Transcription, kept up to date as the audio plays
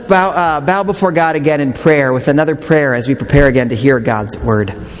bow before God again in prayer with another prayer as we prepare again to hear God's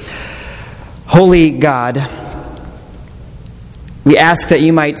word. Holy God, we ask that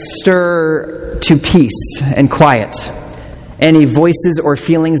you might stir to peace and quiet any voices or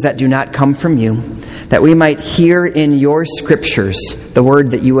feelings that do not come from you, that we might hear in your scriptures the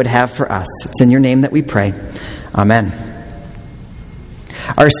word that you would have for us. It's in your name that we pray. Amen.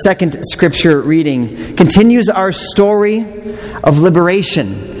 Our second scripture reading continues our story of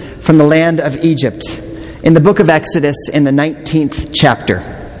liberation from the land of Egypt in the book of Exodus in the 19th chapter.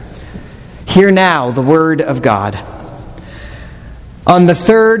 Hear now the word of God. On the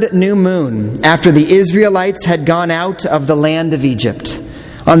third new moon, after the Israelites had gone out of the land of Egypt,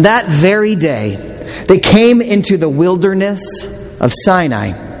 on that very day, they came into the wilderness of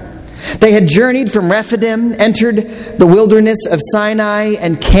Sinai. They had journeyed from Rephidim, entered the wilderness of Sinai,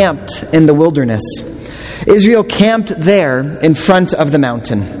 and camped in the wilderness. Israel camped there in front of the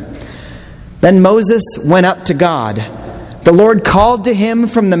mountain. Then Moses went up to God. The Lord called to him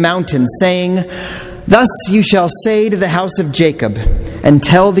from the mountain, saying, "Thus you shall say to the house of Jacob, and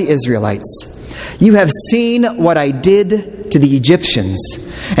tell the Israelites, you have seen what I did to the Egyptians,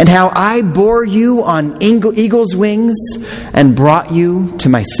 and how I bore you on eagle's wings and brought you to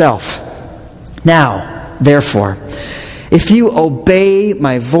myself. Now, therefore, if you obey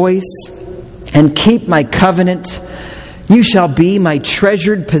my voice and keep my covenant, you shall be my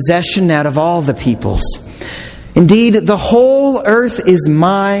treasured possession out of all the peoples. Indeed, the whole earth is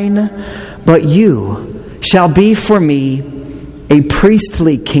mine, but you shall be for me a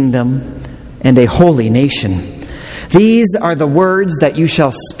priestly kingdom and a holy nation. These are the words that you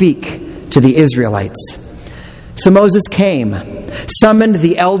shall speak to the Israelites." So Moses came, summoned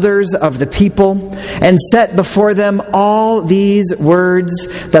the elders of the people, and set before them all these words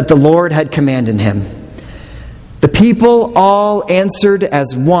that the Lord had commanded him. The people all answered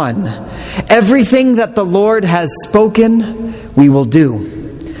as one, "Everything that the Lord has spoken, we will do."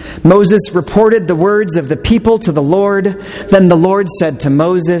 Moses reported the words of the people to the Lord. Then the Lord said to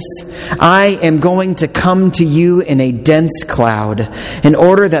Moses, "I am going to come to you in a dense cloud, in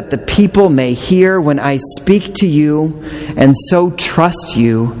order that the people may hear when I speak to you, and so trust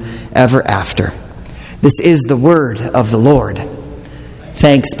you ever after." This is the word of the Lord.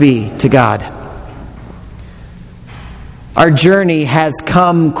 Thanks be to God. Our journey has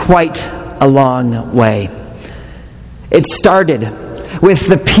come quite a long way. It started with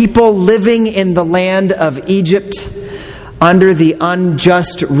the people living in the land of Egypt under the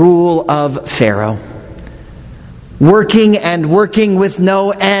unjust rule of Pharaoh, working and working with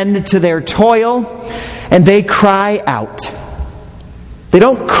no end to their toil, and they cry out. They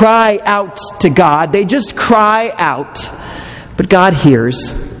don't cry out to God, they just cry out. But God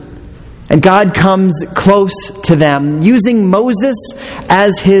hears, and God comes close to them, using Moses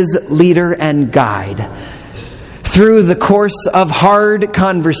as his leader and guide. Through the course of hard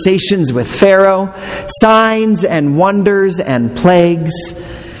conversations with Pharaoh, signs and wonders and plagues,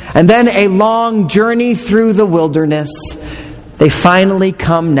 and then a long journey through the wilderness, they finally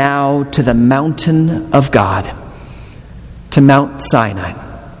come now to the mountain of God, to Mount Sinai.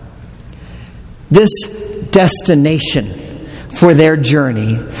 This destination for their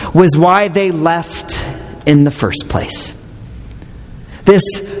journey was why they left in the first place. This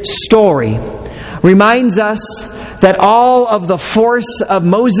story reminds us that all of the force of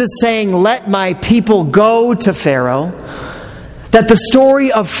Moses saying, "Let my people go," to Pharaoh, that the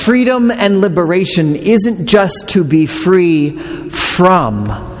story of freedom and liberation isn't just to be free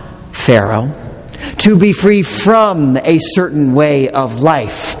from Pharaoh, to be free from a certain way of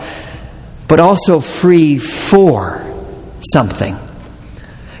life, but also free for something.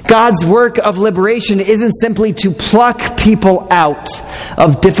 God's work of liberation isn't simply to pluck people out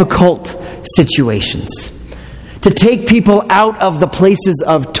of difficult situations, to take people out of the places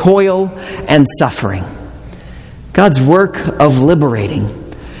of toil and suffering. God's work of liberating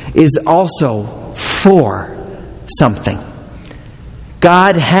is also for something.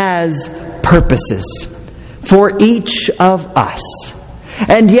 God has purposes for each of us.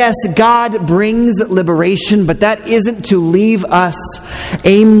 And yes, God brings liberation, but that isn't to leave us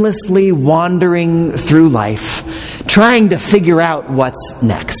aimlessly wandering through life, trying to figure out what's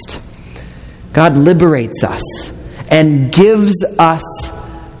next. God liberates us and gives us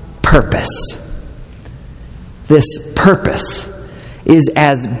purpose. This purpose is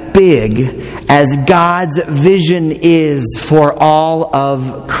as big as God's vision is for all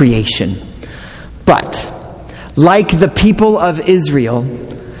of creation. But, like the people of Israel,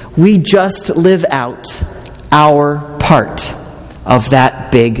 we just live out our part of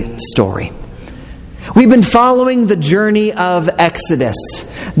that big story. We've been following the journey of Exodus,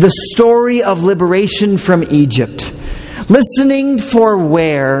 the story of liberation from Egypt, listening for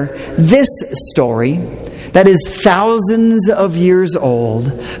where this story, that is thousands of years old,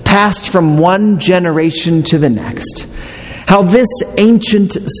 passed from one generation to the next, how this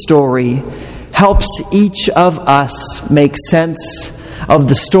ancient story helps each of us make sense of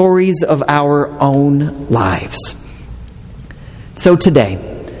the stories of our own lives. So today,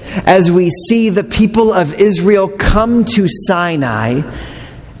 as we see the people of Israel come to Sinai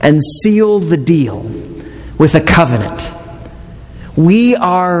and seal the deal with a covenant, we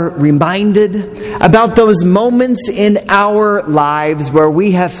are reminded about those moments in our lives where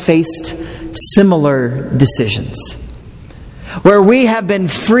we have faced similar decisions, where we have been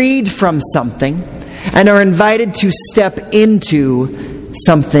freed from something and are invited to step into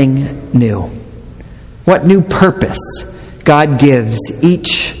something new. What new purpose God gives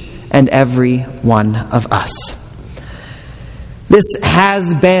each and every one of us. This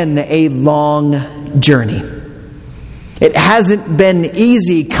has been a long journey. It hasn't been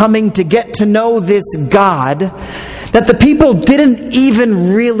easy coming to get to know this God that the people didn't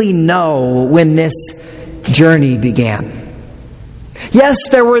even really know when this journey began. Yes,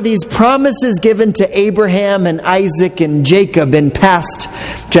 there were these promises given to Abraham and Isaac and Jacob in past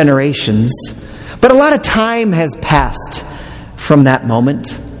generations, but a lot of time has passed from that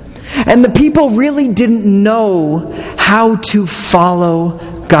moment. And the people really didn't know how to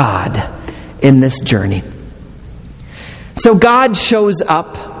follow God in this journey. So God shows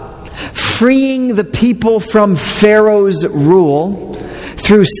up, freeing the people from Pharaoh's rule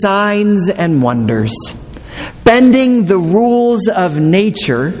through signs and wonders, bending the rules of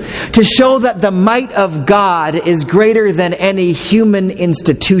nature to show that the might of God is greater than any human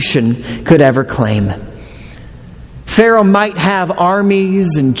institution could ever claim. Pharaoh might have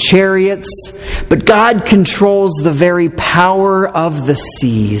armies and chariots, but God controls the very power of the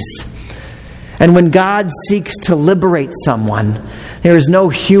seas. And when God seeks to liberate someone, there is no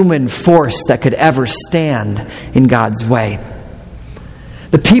human force that could ever stand in God's way.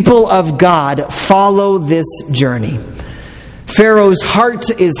 The people of God follow this journey. Pharaoh's heart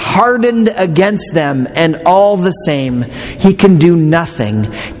is hardened against them, and all the same, he can do nothing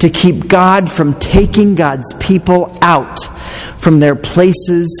to keep God from taking God's people out from their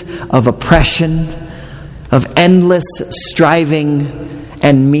places of oppression, of endless striving,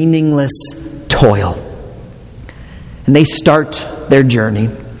 and meaningless toil. And they start their journey.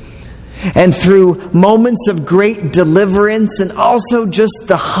 And through moments of great deliverance and also just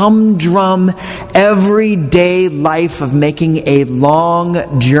the humdrum, everyday life of making a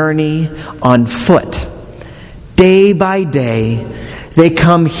long journey on foot, day by day, they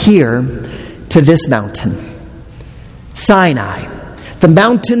come here to this mountain, Sinai, the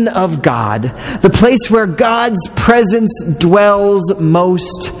mountain of God, the place where God's presence dwells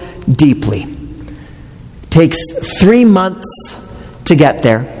most deeply. It takes 3 months to get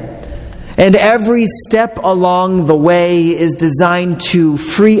there. And every step along the way is designed to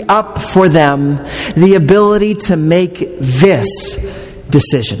free up for them the ability to make this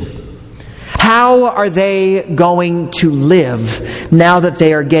decision. How are they going to live now that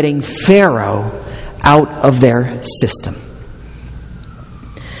they are getting Pharaoh out of their system?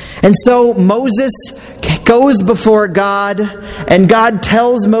 And so Moses goes before God, and God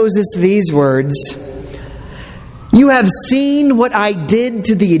tells Moses these words: "You have seen what I did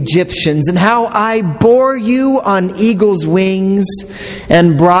to the Egyptians and how I bore you on eagle's wings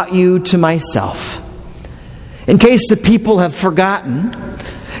and brought you to myself." In case the people have forgotten,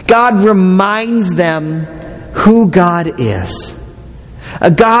 God reminds them who God is. A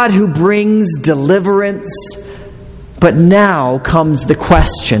God who brings deliverance, but now comes the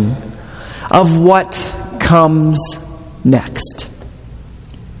question of what comes next.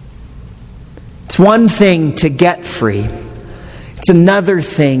 It's one thing to get free. It's another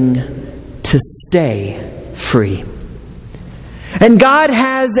thing to stay free. And God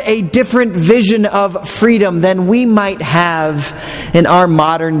has a different vision of freedom than we might have in our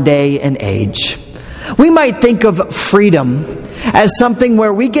modern day and age. We might think of freedom as something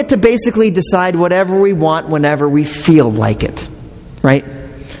where we get to basically decide whatever we want whenever we feel like it, right?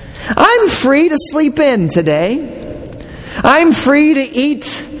 I'm free to sleep in today. I'm free to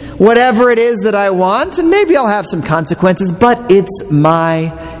eat whatever it is that I want, and maybe I'll have some consequences, but it's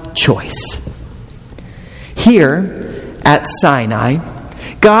my choice. Here at Sinai,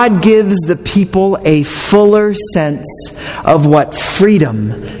 God gives the people a fuller sense of what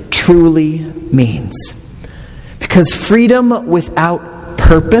freedom truly means. Because freedom without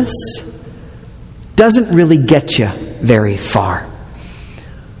purpose doesn't really get you very far.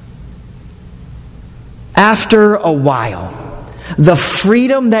 after a while, the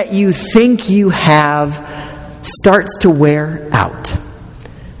freedom that you think you have starts to wear out.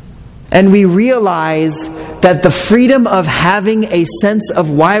 And we realize that the freedom of having a sense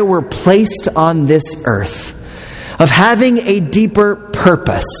of why we're placed on this earth, of having a deeper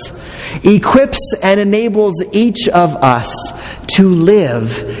purpose, equips and enables each of us to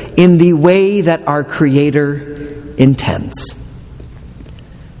live in the way that our Creator intends.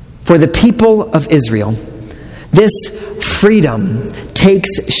 For the people of Israel, this freedom takes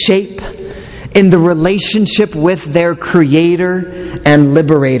shape in the relationship with their Creator and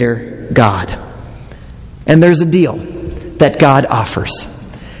Liberator, God. And there's a deal that God offers.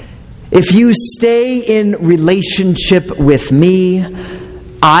 If you stay in relationship with me,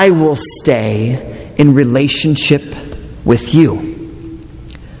 I will stay in relationship with you.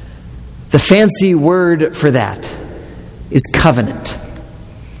 The fancy word for that is covenant.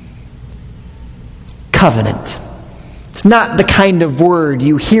 Covenant. It's not the kind of word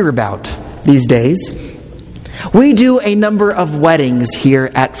you hear about these days. We do a number of weddings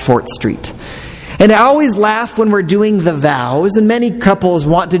here at Fort Street. And I always laugh when we're doing the vows, and many couples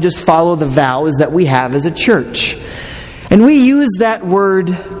want to just follow the vows that we have as a church. And we use that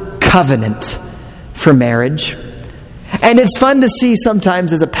word covenant for marriage. And it's fun to see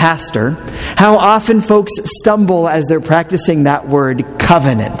sometimes as a pastor how often folks stumble as they're practicing that word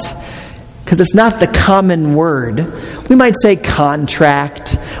covenant. Because it's not the common word. We might say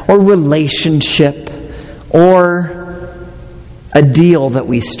contract or relationship or a deal that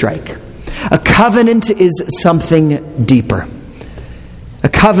we strike. A covenant is something deeper. A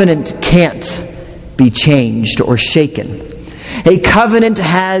covenant can't be changed or shaken. A covenant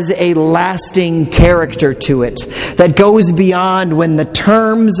has a lasting character to it that goes beyond when the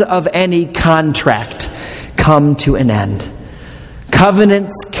terms of any contract come to an end.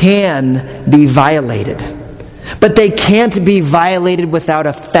 Covenants can be violated, but they can't be violated without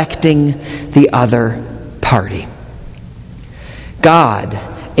affecting the other party. God,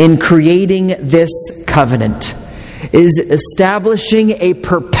 in creating this covenant, is establishing a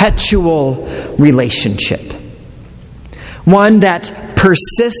perpetual relationship. One that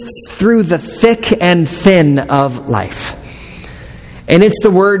persists through the thick and thin of life. And it's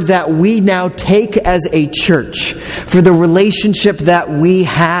the word that we now take as a church for the relationship that we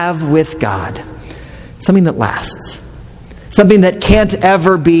have with God. Something that lasts. Something that can't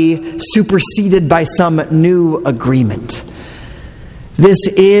ever be superseded by some new agreement. This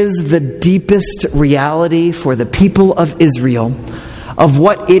is the deepest reality for the people of Israel of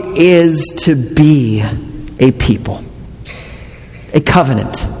what it is to be a people. A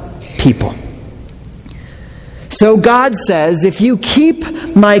covenant people. So God says, if you keep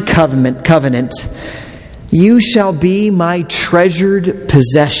my covenant, you shall be my treasured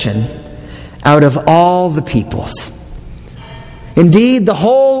possession out of all the peoples. Indeed, the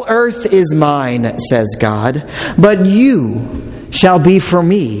whole earth is mine, says God, but you shall be for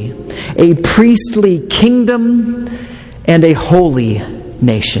me a priestly kingdom and a holy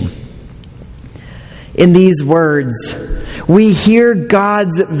nation. In these words, we hear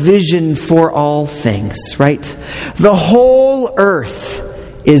God's vision for all things, right? The whole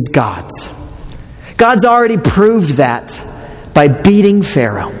earth is God's. God's already proved that by beating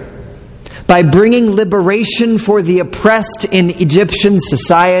Pharaoh, by bringing liberation for the oppressed in Egyptian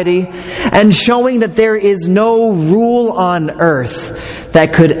society, and showing that there is no rule on earth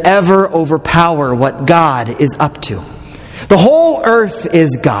that could ever overpower what God is up to. The whole earth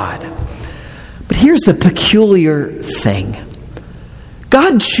is God. But here's the peculiar thing.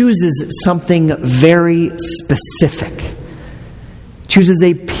 God chooses something very specific. Chooses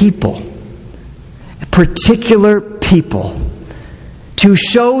a people, a particular people, to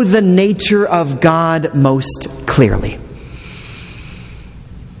show the nature of God most clearly.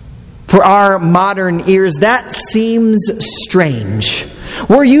 For our modern ears, that seems strange.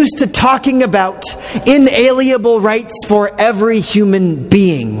 We're used to talking about inalienable rights for every human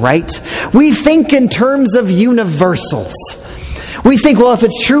being, right? We think in terms of universals. We think, well, if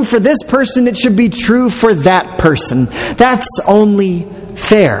it's true for this person, it should be true for that person. That's only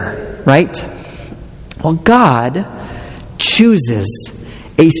fair, right? Well, God chooses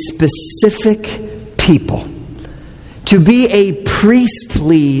a specific people to be a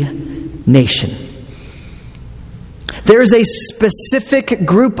priestly nation. There's a specific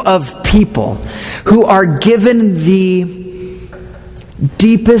group of people who are given the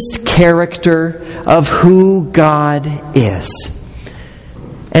deepest character of who God is.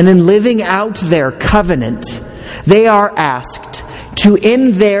 And in living out their covenant, they are asked to,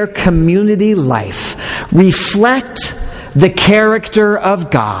 in their community life, reflect the character of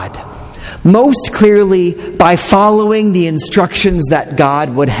God most clearly by following the instructions that God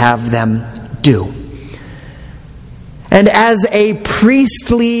would have them do. And as a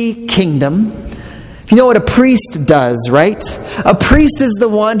priestly kingdom, you know what a priest does, right? A priest is the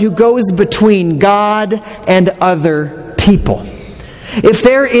one who goes between God and other people. If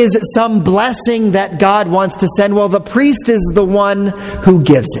there is some blessing that God wants to send, well, the priest is the one who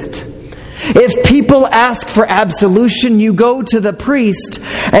gives it. If people ask for absolution, you go to the priest,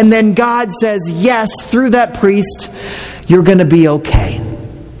 and then God says, yes, through that priest, you're going to be okay.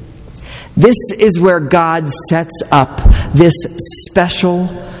 This is where God sets up this special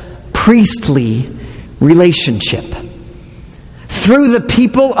priestly relationship. Through the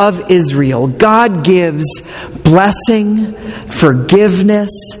people of Israel, God gives blessing, forgiveness,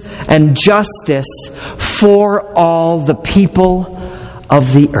 and justice for all the people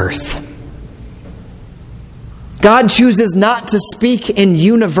of the earth. God chooses not to speak in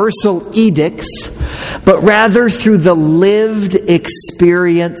universal edicts, but rather through the lived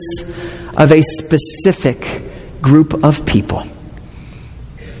experience of a specific group of people.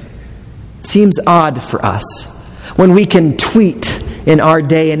 It seems odd for us when we can tweet in our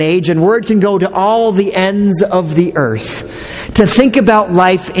day and age, and word can go to all the ends of the earth, to think about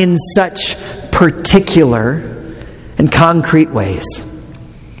life in such particular and concrete ways.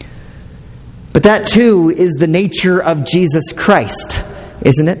 But that too is the nature of Jesus Christ,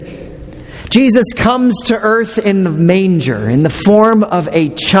 isn't it? Jesus comes to earth in the manger, in the form of a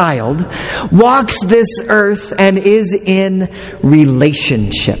child, walks this earth, and is in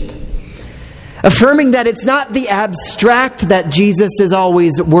relationship. Affirming that it's not the abstract that Jesus is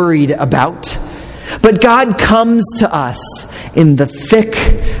always worried about, but God comes to us in the thick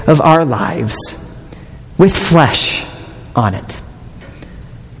of our lives with flesh on it.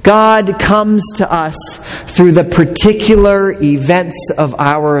 God comes to us through the particular events of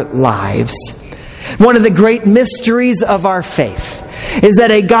our lives. One of the great mysteries of our faith is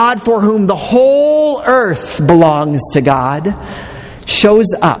that a God for whom the whole earth belongs to God shows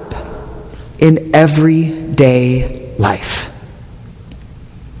up in everyday life.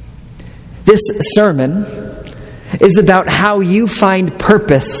 This sermon is about how you find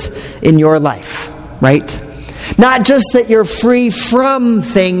purpose in your life, right? Not just that you're free from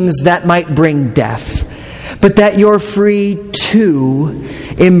things that might bring death, but that you're free to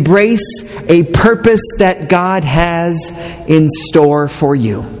embrace a purpose that God has in store for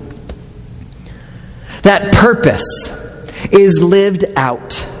you. That purpose is lived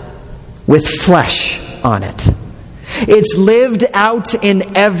out with flesh on it. It's lived out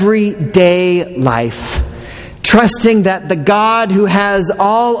in everyday life, trusting that the God who has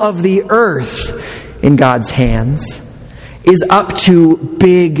all of the earth in God's hands is up to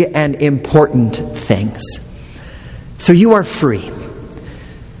big and important things. So you are free.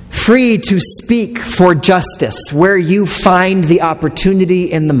 Free to speak for justice where you find the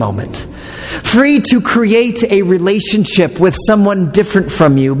opportunity in the moment. Free to create a relationship with someone different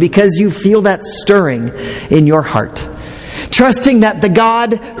from you because you feel that stirring in your heart. Trusting that the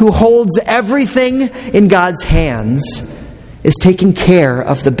God who holds everything in God's hands is taking care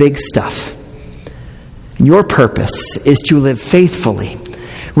of the big stuff. And your purpose is to live faithfully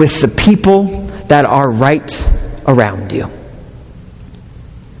with the people that are right around you.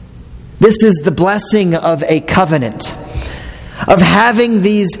 This is the blessing of a covenant, of having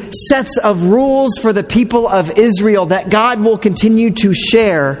these sets of rules for the people of Israel that God will continue to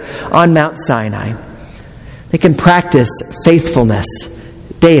share on Mount Sinai. They can practice faithfulness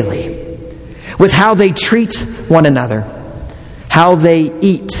daily with how they treat one another, how they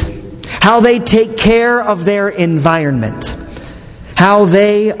eat, how they take care of their environment, how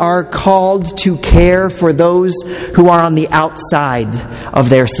they are called to care for those who are on the outside of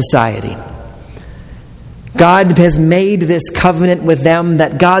their society. God has made this covenant with them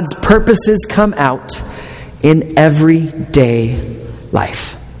that God's purposes come out in everyday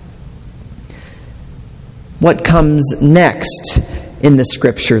life. What comes next in the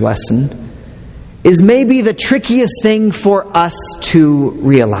scripture lesson is maybe the trickiest thing for us to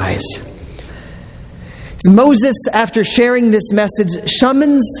realize. Moses, after sharing this message,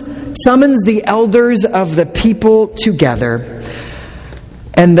 summons the elders of the people together,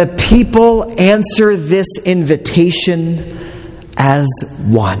 and the people answer this invitation as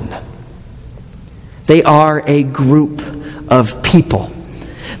one. They are a group of people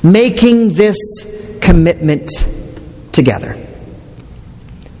making this commitment together.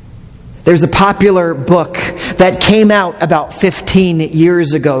 There's a popular book that came out about 15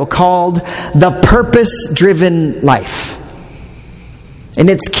 years ago called The Purpose-Driven Life. And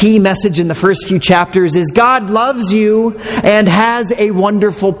its key message in the first few chapters is God loves you and has a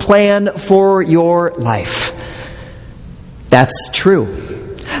wonderful plan for your life. That's true.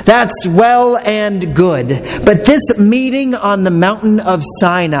 That's well and good. But this meeting on the mountain of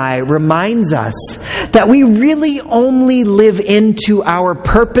Sinai reminds us that we really only live into our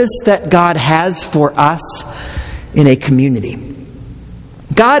purpose that God has for us in a community.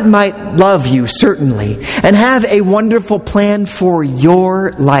 God might love you, certainly, and have a wonderful plan for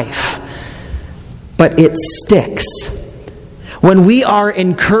your life. But it sticks when we are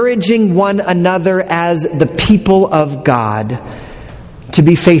encouraging one another as the people of God to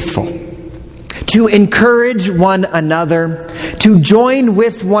be faithful, to encourage one another, to join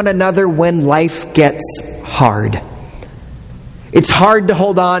with one another when life gets hard. It's hard to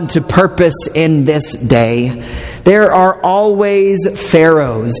hold on to purpose in this day. There are always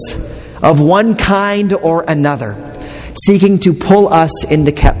pharaohs of one kind or another seeking to pull us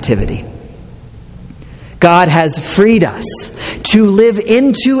into captivity. God has freed us to live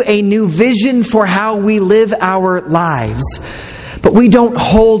into a new vision for how we live our lives. But we don't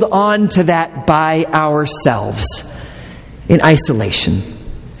hold on to that by ourselves in isolation.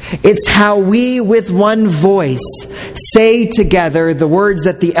 It's how we, with one voice, say together the words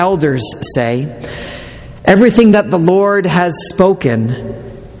that the elders say, "Everything that the Lord has spoken,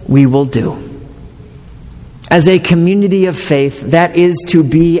 we will do." As a community of faith, that is to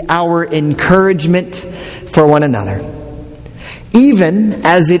be our encouragement for one another. Even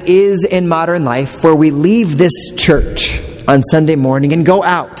as it is in modern life, where we leave this church on Sunday morning and go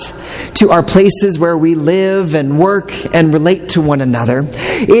out to our places where we live and work and relate to one another,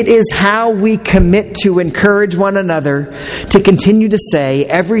 it is how we commit to encourage one another to continue to say,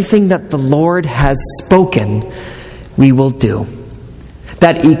 "Everything that the Lord has spoken, we will do."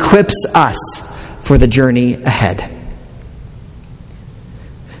 That equips us for the journey ahead.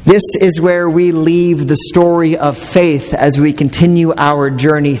 This is where we leave the story of faith as we continue our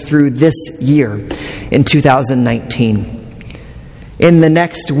journey through this year in 2019. In the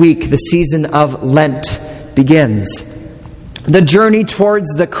next week, the season of Lent begins. The journey towards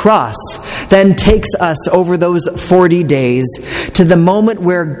the cross then takes us over those 40 days to the moment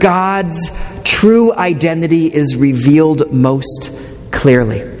where God's true identity is revealed most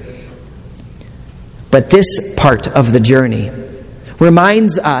clearly. But this part of the journey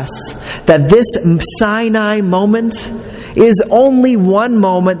reminds us that this Sinai moment is only one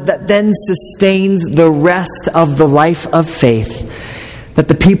moment that then sustains the rest of the life of faith that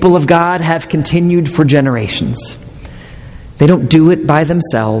the people of God have continued for generations. They don't do it by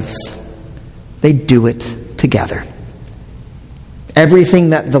themselves. They do it together.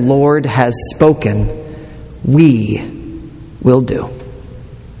 Everything that the Lord has spoken, we will do.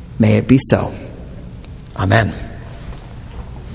 May it be so. Amen.